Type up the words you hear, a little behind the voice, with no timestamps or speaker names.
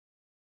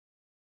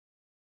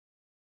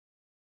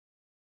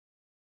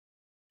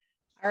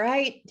All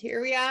right,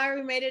 here we are.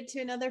 We made it to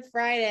another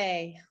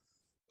Friday.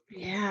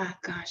 Yeah,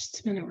 gosh,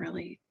 it's been a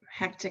really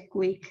hectic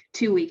week,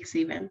 2 weeks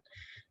even.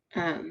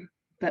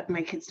 But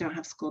my kids don't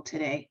have school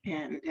today,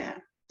 and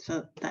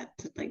so that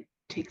like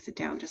takes it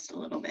down just a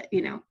little bit,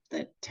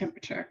 the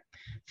temperature.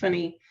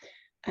 Funny,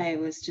 I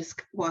was just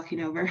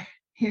walking over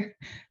here,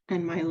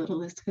 and my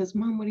littlest goes,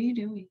 "Mom, what are you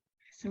doing?"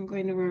 I said, "I'm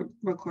going to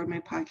record my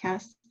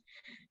podcast."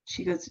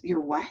 She goes, "Your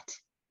what?"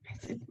 I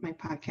said, "My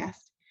podcast."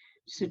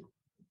 She said,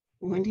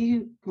 when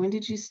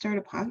did you start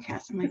a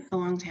podcast?" I'm like, "A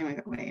long time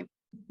ago, babe.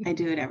 I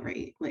do it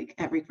every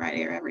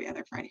Friday or every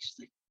other Friday." She's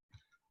like,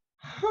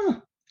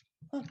 "Huh,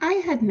 I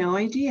had no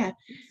idea."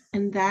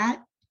 And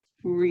that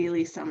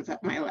really sums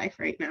up my life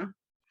right now.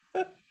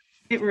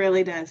 It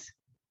really does.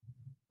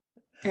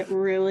 That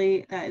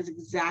is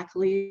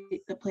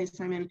exactly the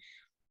place I'm in.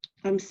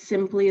 I'm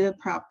simply the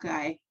prop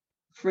guy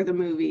for the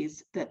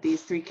movies that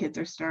these three kids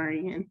are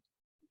starring in.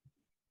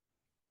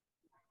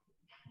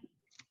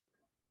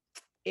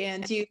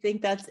 And do you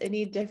think that's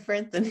any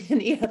different than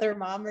any other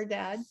mom or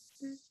dad?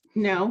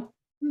 No.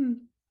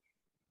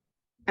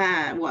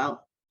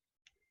 Well,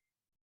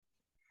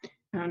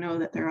 I don't know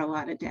that there are a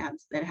lot of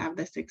dads that have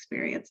this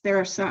experience. There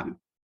are some,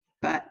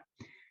 but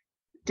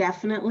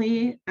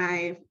definitely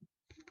I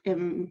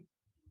am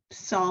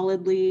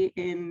solidly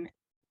in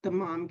the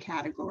mom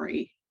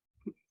category,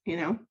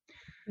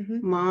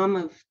 mom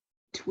of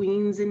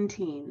tweens and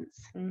teens.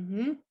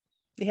 Mm-hmm.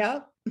 Yeah.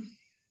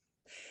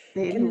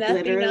 They And nothing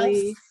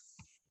literally, else.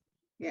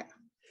 yeah.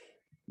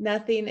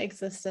 Nothing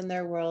exists in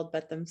their world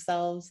but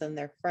themselves and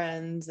their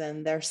friends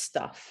and their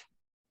stuff.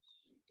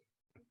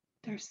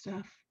 Their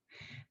stuff.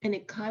 And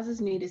it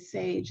causes me to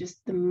say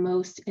just the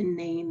most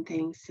inane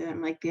things to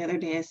them. Like the other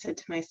day, I said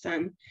to my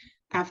son,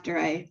 after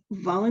I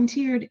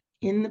volunteered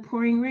in the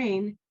pouring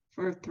rain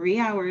for 3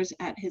 hours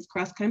at his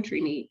cross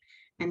country meet,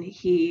 and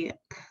he,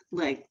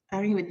 I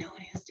don't even know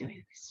what he was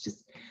doing. He's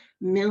just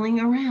milling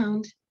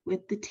around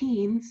with the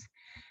teens.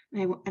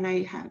 And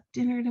I have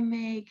dinner to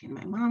make, and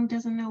my mom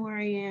doesn't know where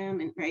I am.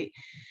 And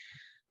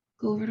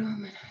go over to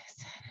him, and I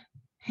said,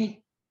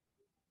 "Hey,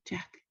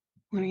 Jack,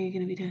 when are you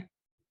going to be done?"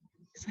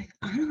 He's like,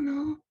 "I don't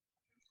know.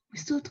 We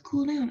still have to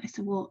cool down." I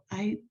said, "Well,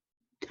 I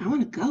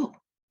want to go.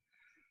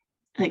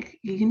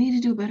 You need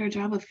to do a better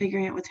job of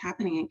figuring out what's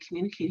happening and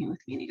communicating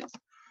with me." And he goes,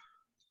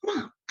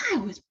 "Mom, I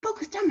was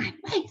focused on my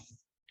race."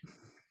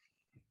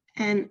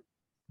 And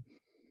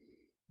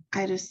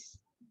I just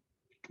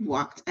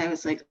walked. I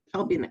was like,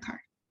 "I'll be in the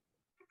car."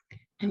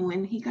 And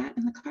when he got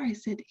in the car, I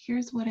said,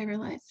 "Here's what I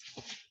realized.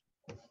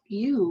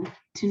 You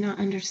do not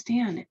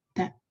understand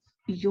that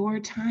your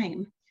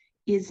time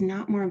is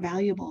not more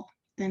valuable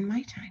than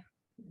my time."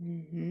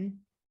 Mm-hmm.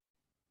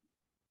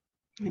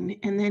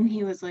 And then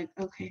he was like,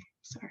 "Okay,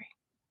 sorry."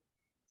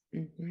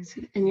 Mm-hmm.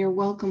 Said, "And you're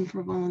welcome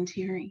for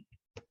volunteering."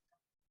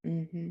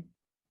 Mm-hmm.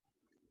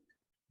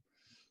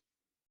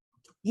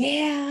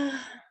 Yeah,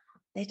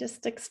 they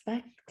just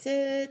expect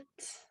it.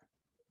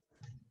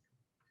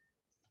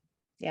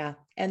 Yeah.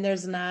 And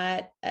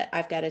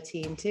I've got a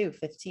teen too,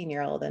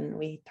 15-year-old, and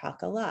we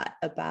talk a lot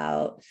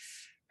about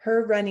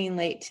her running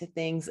late to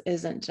things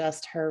isn't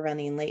just her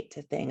running late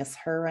to things.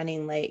 Her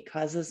running late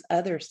causes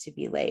others to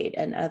be late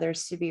and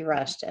others to be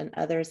rushed and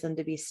others then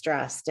to be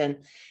stressed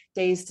and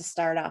days to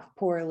start off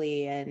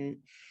poorly.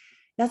 And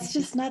that's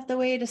just not the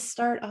way to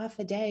start off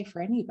a day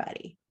for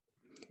anybody.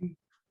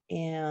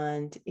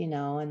 And, in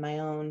my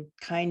own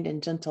kind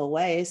and gentle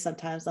way,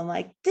 sometimes I'm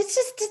like, this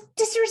is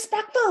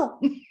disrespectful.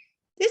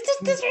 This is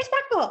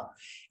disrespectful.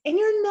 And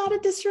you're not a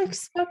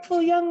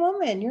disrespectful young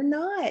woman. You're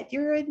not.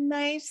 You're a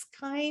nice,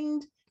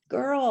 kind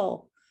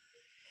girl.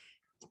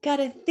 You got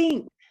to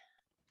think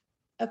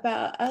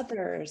about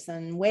others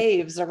and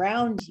waves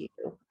around you.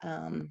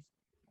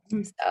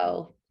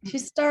 So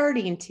she's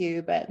starting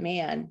to, but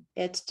man,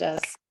 it's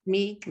just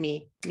me.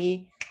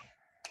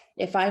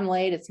 If I'm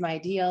late, it's my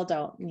deal.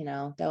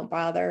 Don't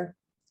bother.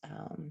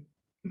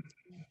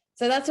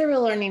 So that's a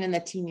real learning in the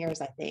teen years,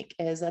 I think,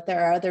 is that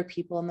there are other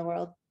people in the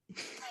world.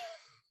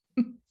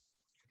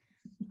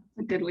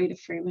 A good way to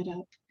frame it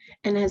up.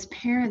 And as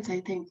parents,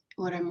 I think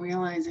what I'm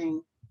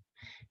realizing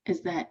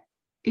is that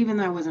even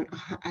though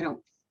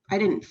I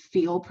didn't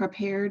feel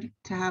prepared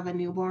to have a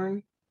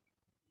newborn,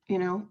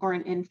 or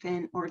an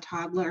infant or a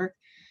toddler,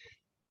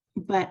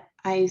 but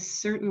I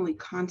certainly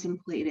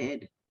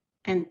contemplated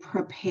and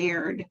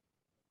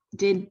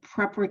did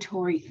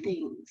preparatory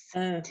things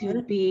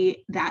to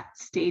be that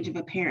stage of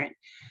a parent.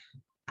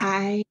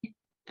 I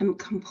am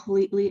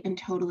completely and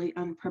totally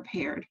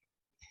unprepared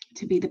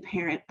to be the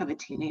parent of a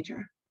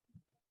teenager.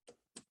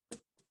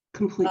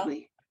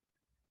 Completely.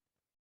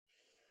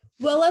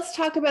 Well, let's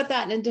talk about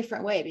that in a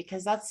different way,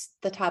 because that's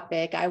the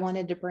topic I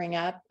wanted to bring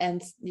up.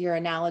 And your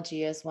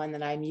analogy is one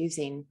that I'm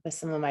using with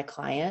some of my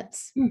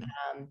clients.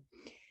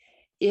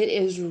 It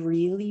is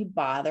really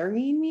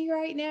bothering me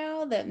right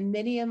now that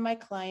many of my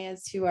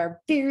clients who are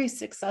very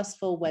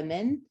successful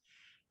women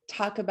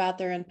talk about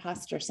their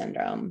imposter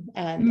syndrome.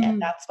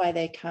 And that's why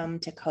they come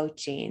to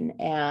coaching.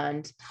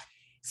 And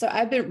So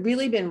I've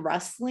really been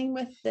wrestling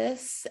with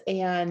this,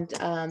 and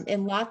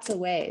in lots of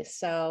ways.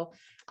 So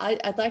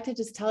I'd like to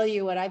just tell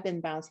you what I've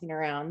been bouncing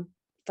around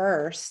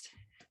first,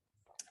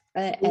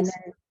 and then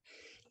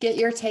get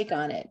your take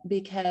on it,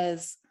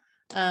 because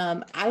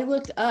I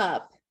looked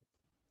up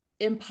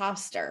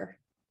imposter.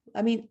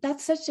 I mean,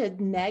 that's such a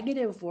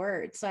negative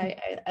word. So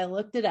I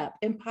looked it up.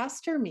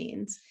 Imposter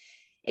means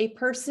a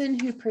person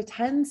who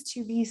pretends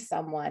to be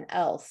someone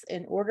else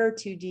in order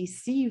to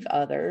deceive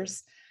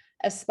others,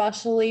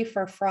 especially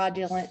for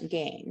fraudulent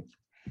gain.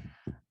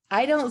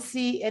 I don't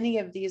see any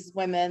of these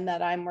women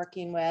that I'm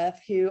working with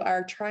who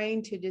are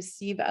trying to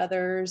deceive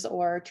others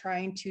or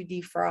trying to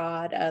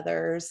defraud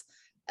others,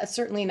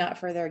 certainly not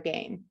for their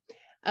gain.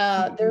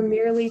 They're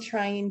merely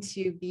trying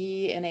to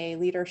be in a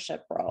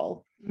leadership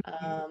role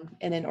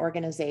in an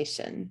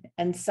organization.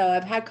 And so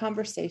I've had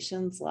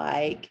conversations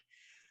like,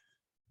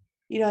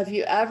 have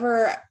you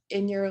ever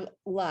in your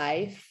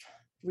life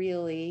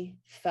really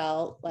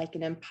felt like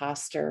an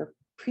imposter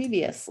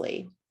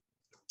previously?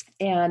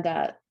 And,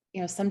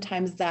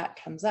 sometimes that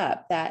comes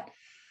up that,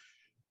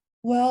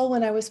 well,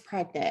 when I was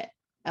pregnant,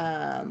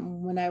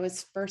 when I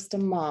was first a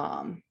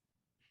mom,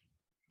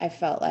 I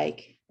felt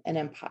like an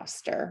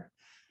imposter.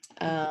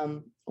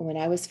 When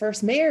I was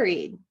first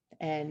married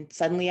and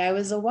suddenly I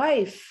was a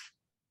wife,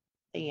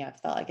 I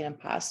felt like an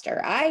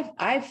imposter.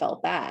 I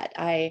felt that.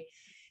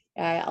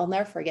 I'll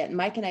never forget.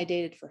 Mike and I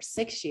dated for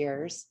 6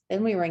 years.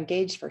 Then we were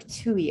engaged for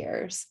 2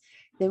 years.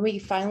 Then we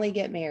finally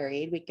get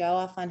married. We go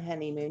off on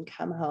honeymoon,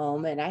 come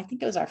home. And I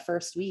think it was our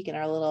first week in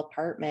our little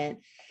apartment.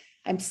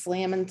 I'm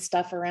slamming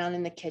stuff around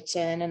in the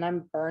kitchen and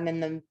I'm burning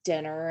them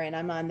dinner and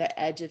I'm on the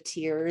edge of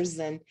tears.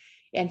 And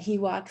he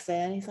walks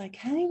in, he's like,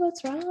 "Honey,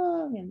 what's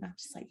wrong?" And I'm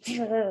just like,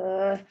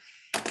 ugh.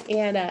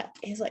 And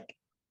he's like,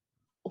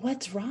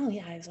 "What's wrong?"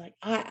 Yeah, I was like,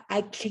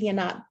 I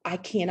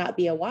cannot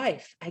be a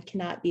wife. I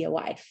cannot be a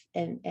wife.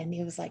 And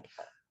he was like,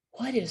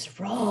 "What is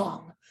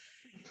wrong?"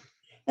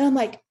 And I'm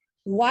like,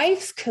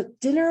 "Wives cook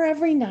dinner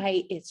every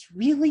night. It's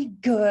really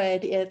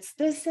good. It's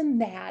this and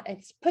that.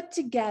 It's put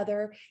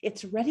together.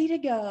 It's ready to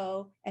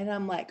go." And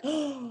I'm like,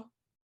 oh,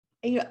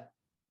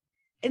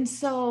 and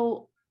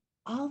so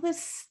all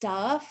this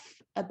stuff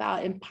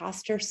about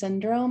imposter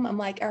syndrome, I'm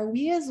like, are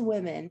we as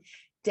women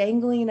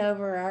dangling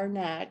over our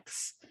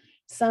necks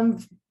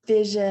some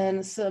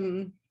vision,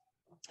 some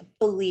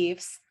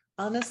beliefs,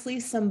 honestly,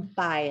 some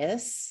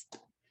bias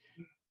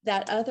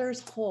that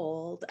others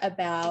hold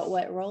about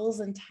what roles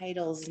and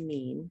titles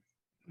mean?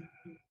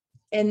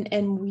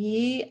 And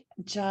we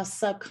just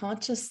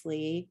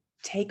subconsciously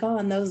take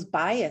on those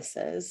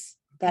biases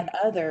that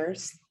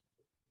others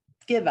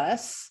give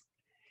us.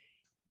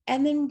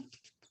 And then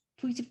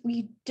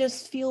we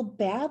just feel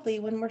badly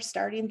when we're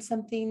starting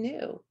something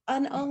new.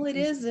 And all it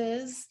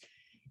is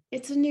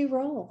it's a new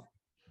role.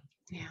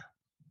 Yeah.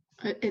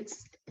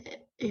 It's,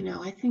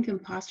 I think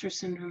imposter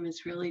syndrome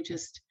is really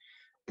just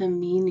the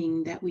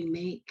meaning that we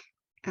make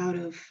out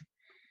of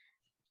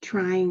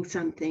trying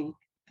something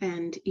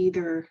and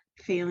either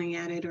failing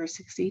at it or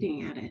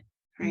succeeding at it,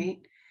 right?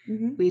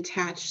 Mm-hmm. We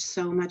attach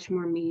so much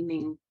more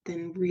meaning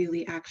than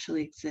really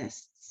actually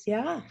exists.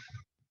 Yeah.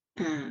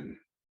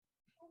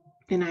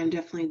 And I'm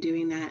definitely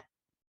doing that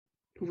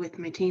with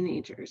my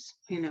teenagers,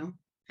 and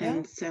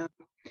Yeah. so,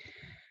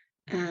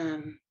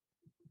 and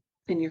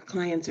your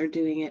clients are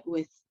doing it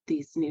with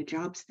these new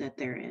jobs that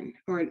they're in,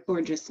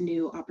 or just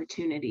new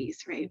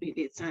opportunities, right?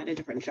 Maybe it's not a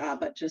different job,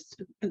 but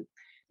just an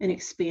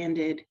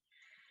expanded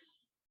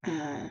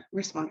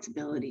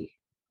responsibility.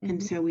 Mm-hmm.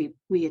 And so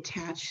we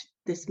attach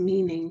this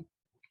meaning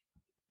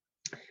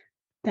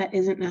that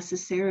isn't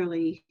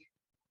necessarily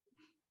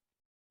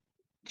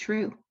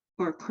true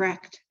or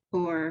correct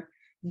or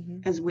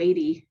as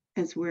weighty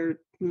as we're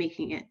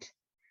making it.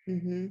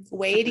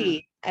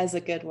 Weighty as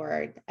a good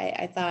word.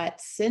 I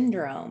thought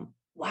syndrome.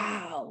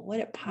 Wow,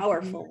 what a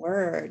powerful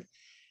word,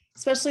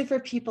 especially for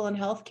people in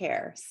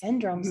healthcare.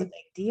 Syndrome's a big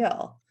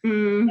deal.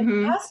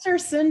 Imposter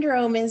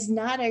syndrome is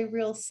not a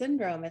real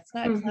syndrome. It's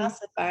not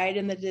classified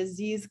in the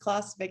disease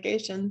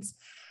classifications.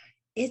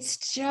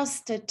 It's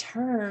just a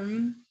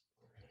term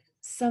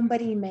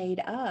somebody made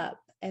up.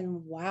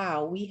 And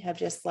wow, we have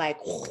just like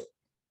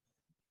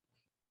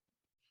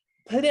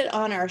put it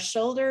on our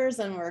shoulders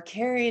and we're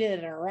carrying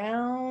it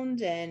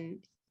around, and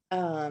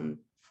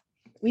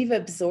we've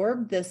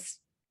absorbed this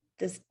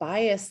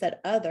bias that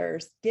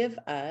others give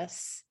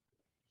us,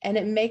 and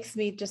it makes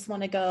me just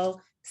want to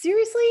go,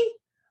 seriously,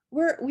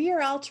 we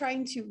are all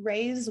trying to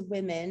raise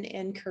women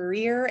in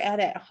career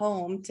and at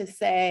home to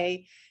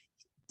say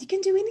you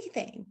can do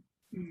anything,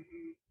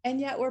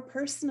 and yet we're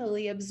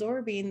personally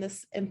absorbing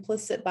this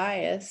implicit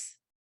bias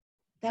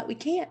that we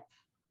can't,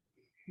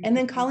 and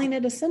then calling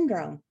it a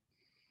syndrome.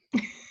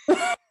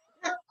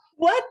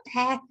 What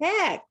the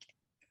heck?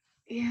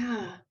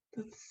 Yeah,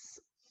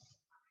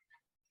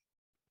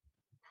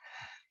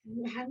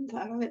 I hadn't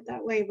thought of it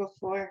that way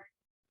before.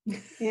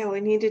 Yeah,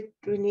 we need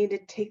to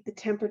take the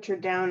temperature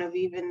down of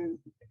even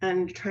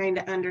and trying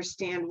to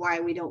understand why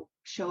we don't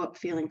show up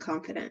feeling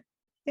confident.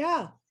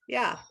 Yeah.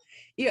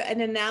 An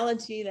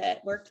analogy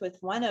that worked with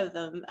one of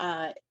them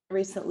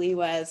recently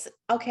was,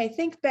 okay,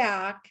 think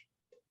back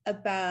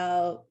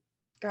about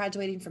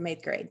graduating from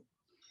 8th grade.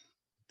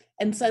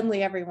 And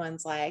suddenly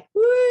everyone's like,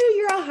 woo,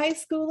 you're a high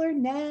schooler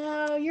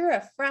now, you're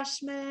a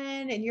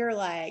freshman. And you're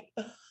like,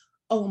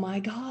 oh my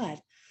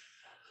God,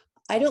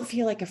 I don't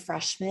feel like a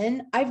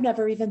freshman. I've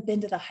never even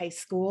been to the high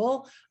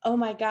school. Oh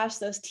my gosh,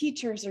 those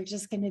teachers are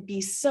just going to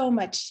be so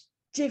much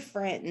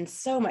different and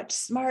so much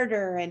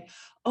smarter. And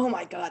oh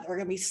my God, they're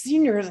going to be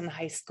seniors in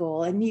high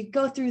school. And you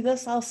go through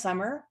this all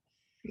summer.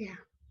 Yeah.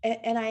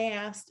 And I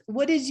asked,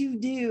 what did you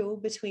do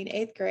between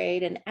 8th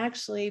grade and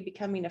actually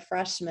becoming a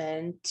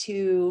freshman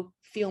to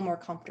feel more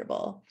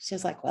comfortable? She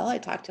was like, well, I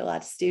talked to a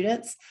lot of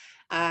students.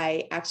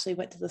 I actually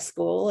went to the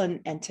school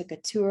and took a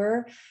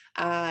tour.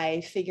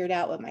 I figured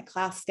out what my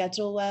class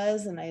schedule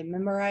was and I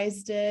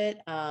memorized it.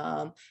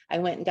 I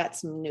went and got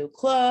some new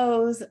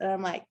clothes. And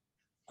I'm like,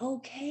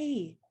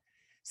 okay,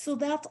 so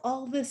that's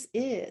all this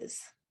is.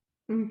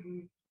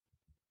 Mm-hmm.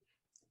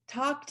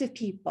 Talk to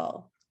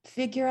people,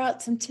 figure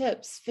out some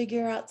tips,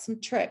 figure out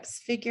some tricks,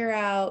 figure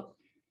out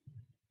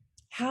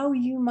how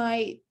you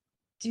might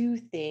do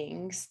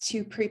things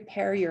to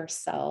prepare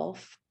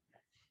yourself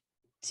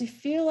to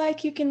feel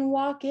like you can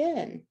walk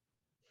in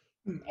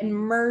and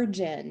merge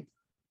in.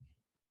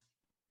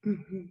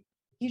 Mm-hmm.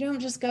 You don't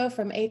just go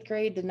from 8th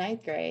grade to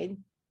 9th grade.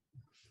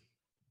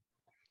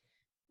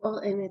 Well,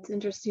 and it's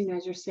interesting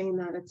as you're saying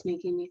that, it's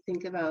making me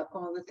think about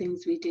all the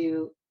things we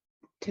do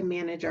to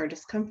manage our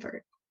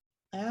discomfort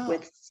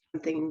with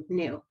something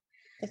new.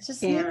 It's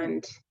just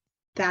and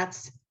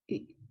that's,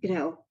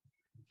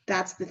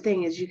 that's the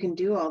thing, is you can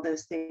do all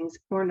those things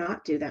or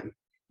not do them.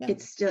 Yeah.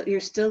 It's still,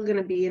 you're still going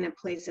to be in a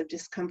place of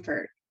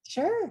discomfort.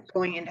 Sure.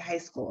 Going into high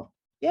school.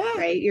 Yeah.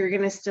 Right. You're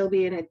going to still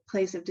be in a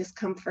place of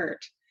discomfort,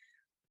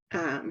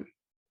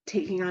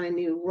 taking on a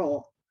new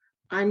role.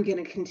 I'm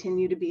going to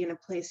continue to be in a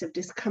place of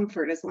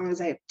discomfort as long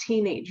as I have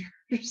teenagers.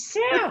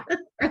 Yeah.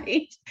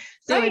 Right.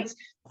 So right. It's,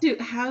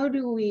 how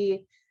do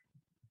we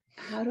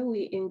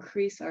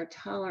increase our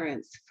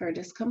tolerance for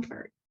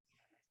discomfort?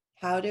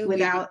 How do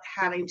without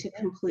having to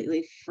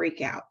completely freak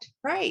out?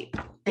 Right.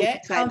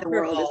 Get the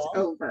world is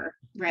over.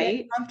 Right.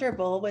 Get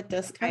comfortable with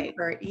discomfort.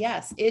 Right.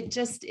 Yes, it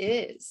just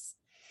is.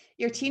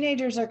 Your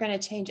teenagers are going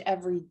to change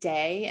every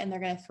day and they're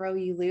going to throw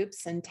you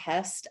loops and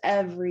test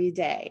every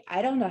day.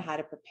 I don't know how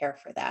to prepare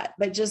for that,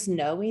 but just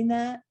knowing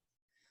that,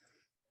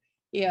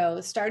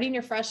 starting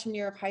your freshman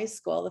year of high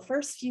school, the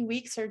first few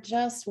weeks are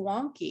just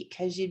wonky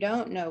because you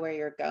don't know where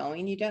you're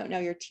going. You don't know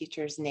your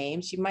teachers'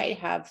 names. You might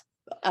have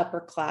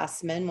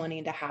upperclassmen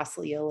wanting to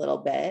hassle you a little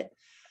bit.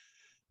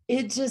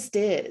 It just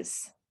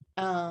is.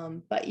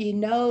 But you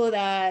know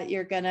that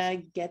you're gonna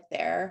get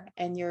there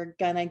and you're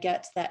gonna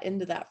get to that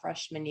end of that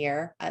freshman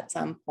year at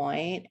some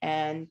point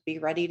and be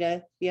ready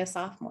to be a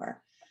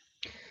sophomore.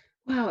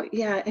 Wow.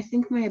 Yeah. I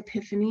think my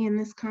epiphany in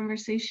this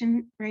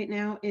conversation right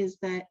now is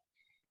that,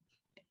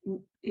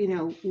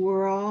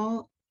 we're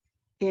all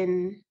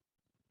in,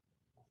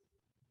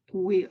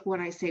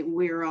 when I say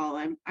we're all,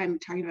 I'm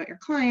talking about your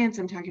clients,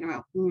 I'm talking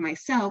about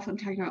myself, I'm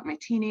talking about my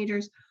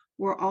teenagers.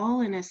 We're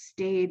all in a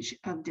stage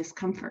of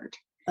discomfort.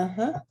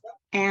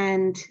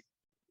 And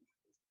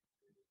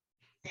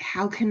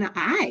how can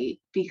I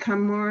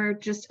become more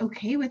just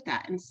okay with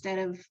that instead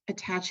of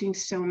attaching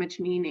so much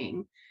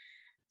meaning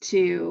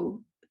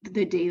to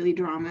the daily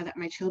drama that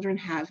my children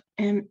have?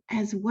 And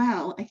as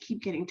well, I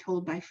keep getting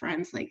told by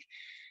friends, like,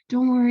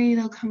 don't worry,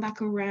 they'll come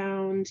back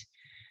around.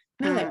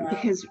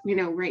 Because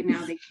right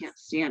now they can't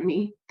stand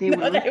me. They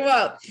won't.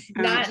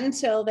 Not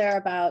until they're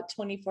about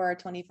 24 or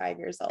 25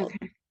 years old.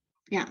 Okay.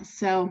 Yeah.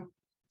 So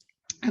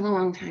I have a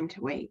long time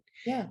to wait.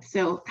 Yeah.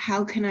 So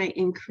how can I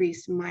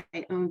increase my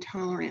own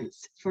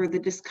tolerance for the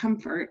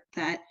discomfort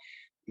that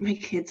my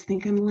kids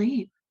think I'm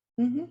lame?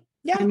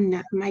 Yeah. I'm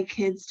not, my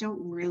kids don't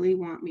really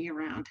want me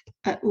around,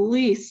 at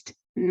least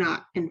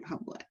not in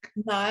public.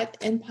 Not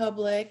in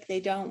public. They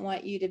don't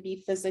want you to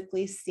be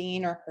physically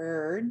seen or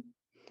heard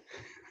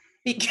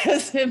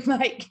because it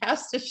might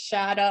cast a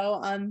shadow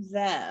on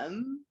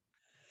them.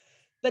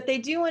 But they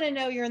do want to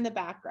know you're in the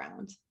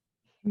background.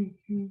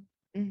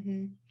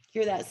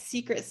 You're that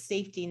secret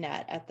safety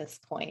net at this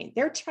point.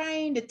 They're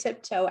trying to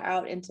tiptoe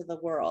out into the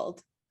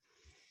world.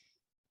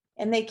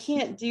 And they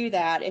can't do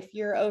that if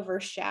you're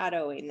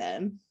overshadowing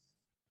them.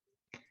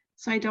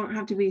 So I don't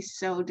have to be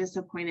so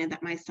disappointed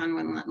that my son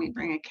wouldn't let me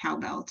bring a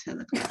cowbell to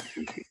the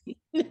classroom.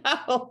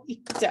 No, you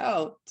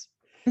don't.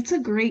 It's a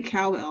great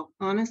cowbell.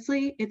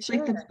 Honestly, it's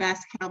like the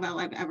best cowbell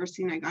I've ever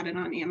seen. I got it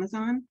on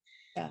Amazon.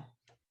 Yeah.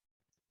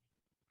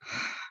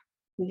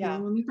 Yeah.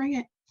 Let me bring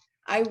it.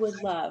 I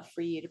would love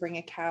for you to bring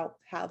a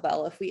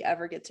cowbell if we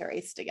ever get to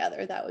race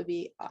together. That would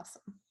be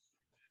awesome.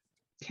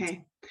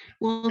 Okay.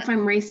 Well, if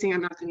I'm racing,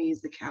 I'm not going to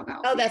use the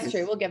cowbell. Oh, that's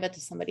true. We'll give it to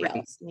somebody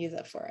else and use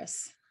it for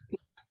us.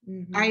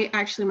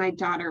 My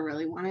daughter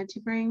really wanted to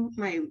bring,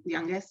 my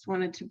youngest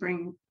wanted to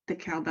bring the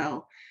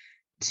cowbell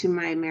to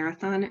my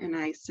marathon. And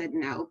I said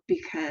no,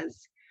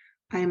 because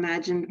I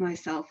imagined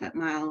myself at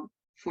mile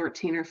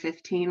 14 or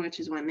 15, which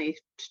is when they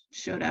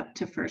showed up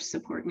to first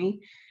support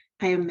me.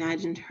 I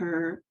imagined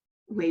her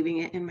waving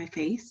it in my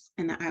face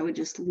and that I would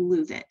just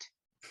lose it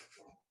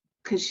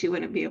because she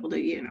wouldn't be able to,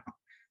 you know,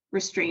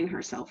 restrain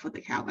herself with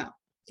the cowbell.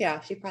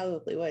 Yeah, she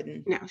probably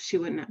wouldn't. No, she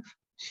wouldn't have.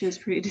 She was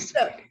pretty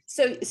So,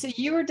 disappointed. so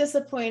you were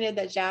disappointed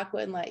that Jack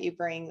wouldn't let you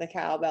bring the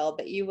cowbell,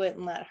 but you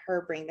wouldn't let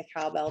her bring the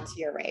cowbell to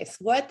your race.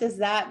 What does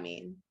that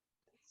mean?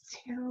 It's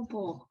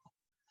terrible.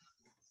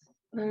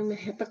 I'm a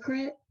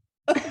hypocrite.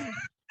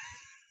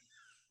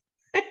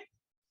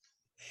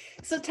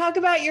 So talk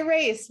about your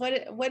race.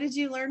 What did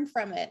you learn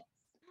from it?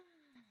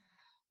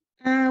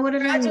 What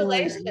did I learn?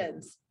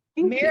 Congratulations.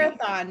 Thank you.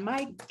 Marathon.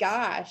 My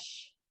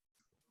gosh.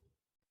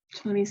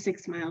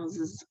 26 miles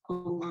is a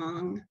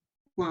long,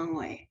 long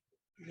way.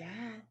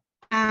 Yeah.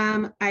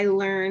 I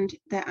learned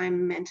that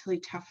I'm mentally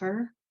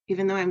tougher,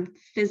 even though I'm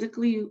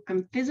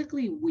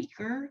physically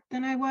weaker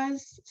than I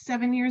was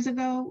 7 years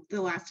ago,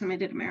 the last time I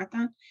did a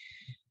marathon.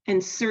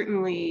 And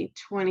certainly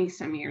 20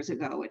 some years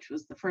ago, which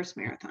was the first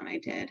marathon I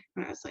did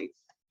when I was like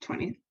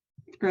 20,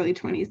 early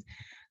 20s.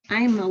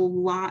 I'm a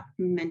lot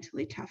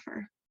mentally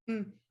tougher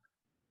than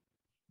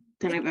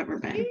I've ever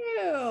been.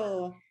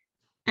 Ew.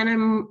 And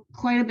I'm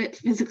quite a bit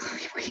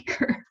physically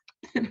weaker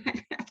than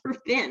I've ever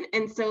been.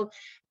 And so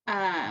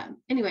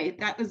anyway,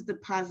 that was the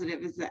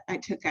positive is that I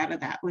took out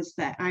of that was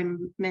that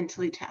I'm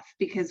mentally tough,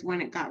 because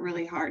when it got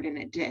really hard, and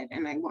it did,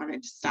 and I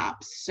wanted to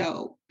stop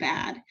so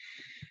bad,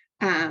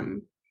 I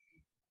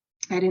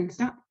didn't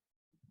stop.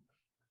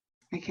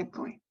 I kept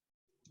going,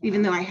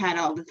 even though I had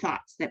all the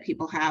thoughts that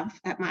people have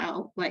at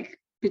mile, like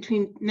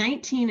between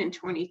 19 and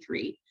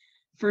 23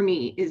 for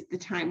me is the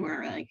time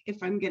where, like,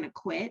 if I'm gonna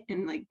quit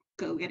and like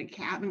go get a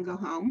cab and go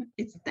home,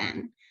 it's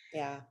then.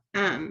 Yeah.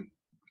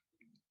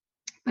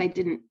 I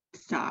didn't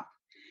stop.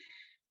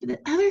 But the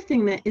other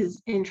thing that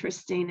is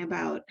interesting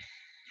about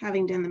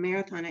having done the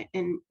marathon,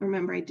 and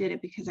remember I did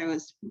it because I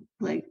was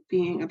like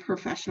being a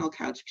professional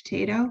couch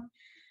potato,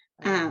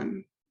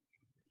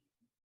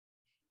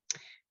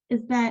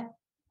 is that,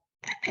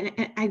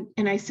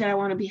 and I said I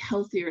want to be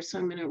healthier, so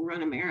I'm going to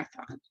run a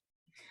marathon.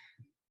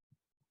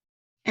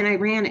 And I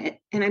ran it,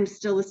 and I'm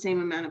still the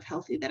same amount of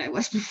healthy that I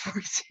was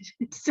before.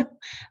 So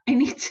I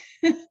need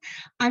to,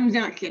 I'm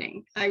not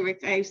kidding.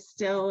 I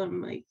still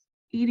am like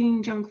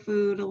eating junk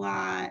food a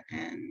lot.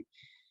 And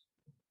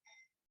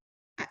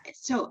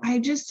so I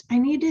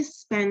need to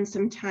spend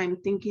some time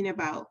thinking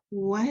about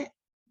what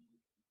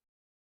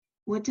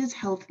does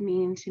health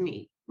mean to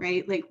me,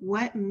 right? Like,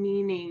 what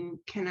meaning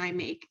can I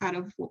make out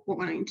of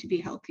wanting to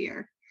be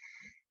healthier?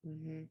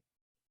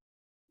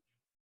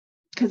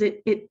 Because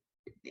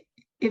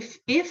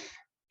if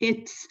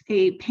it's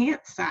a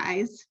pant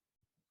size,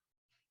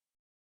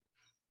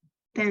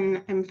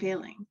 then I'm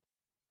failing.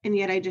 And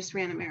yet I just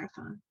ran a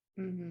marathon.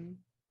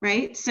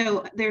 Right?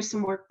 So there's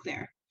some work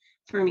there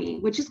for me,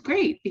 which is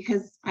great,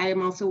 because I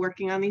am also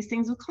working on these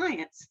things with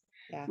clients,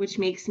 which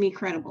makes me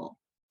credible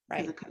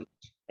as a coach.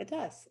 It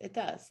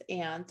does.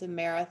 And the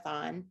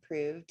marathon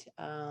proved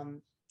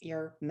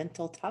your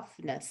mental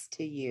toughness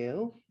to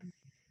you,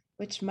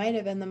 which might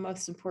have been the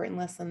most important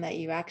lesson that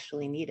you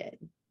actually needed.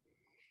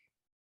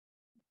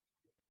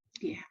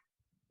 Yeah,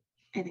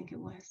 I think it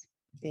was.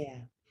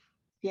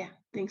 Yeah.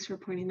 Thanks for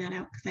pointing that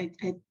out, because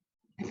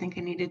I think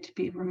I needed to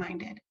be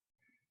reminded.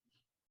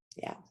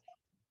 Yeah.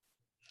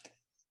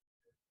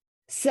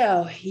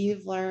 So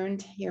you've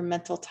learned your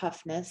mental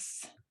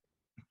toughness.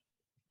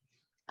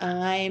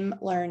 I'm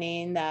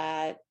learning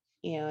that,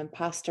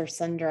 imposter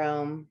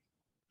syndrome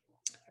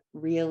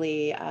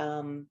really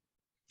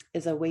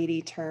is a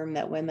weighty term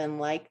that women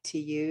like to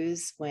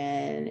use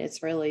when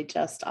it's really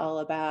just all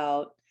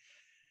about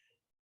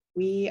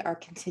we are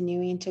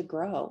continuing to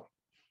grow.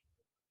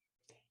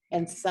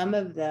 And some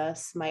of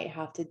this might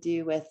have to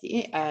do with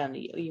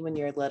when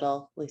you're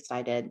little, at least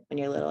I did, when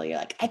you're little, you're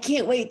like, I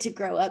can't wait to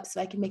grow up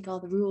so I can make all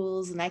the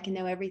rules and I can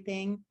know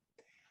everything.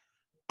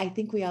 I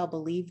think we all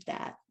believed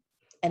that.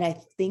 And I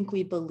think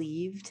we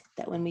believed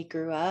that when we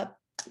grew up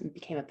and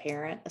became a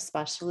parent,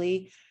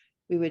 especially,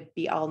 we would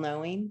be all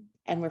knowing,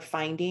 and we're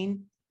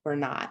finding we're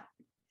not.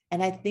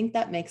 And I think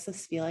that makes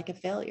us feel like a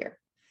failure.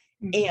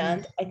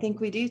 And I think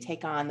we do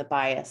take on the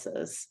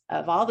biases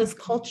of all this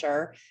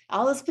culture,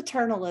 all this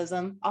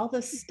paternalism, all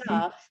this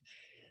stuff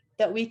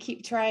that we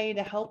keep trying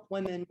to help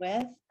women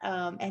with.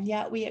 And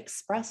yet we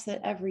express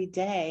it every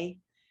day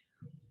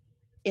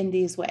in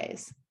these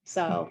ways.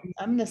 So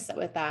I'm going to sit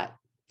with that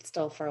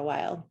still for a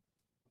while.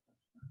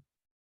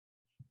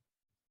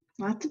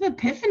 Lots of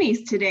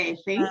epiphanies today.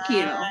 Thank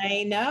you.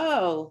 I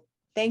know.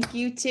 Thank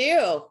you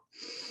too.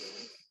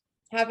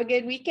 Have a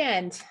good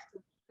weekend.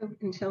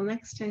 Until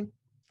next time.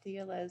 See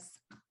you, Liz.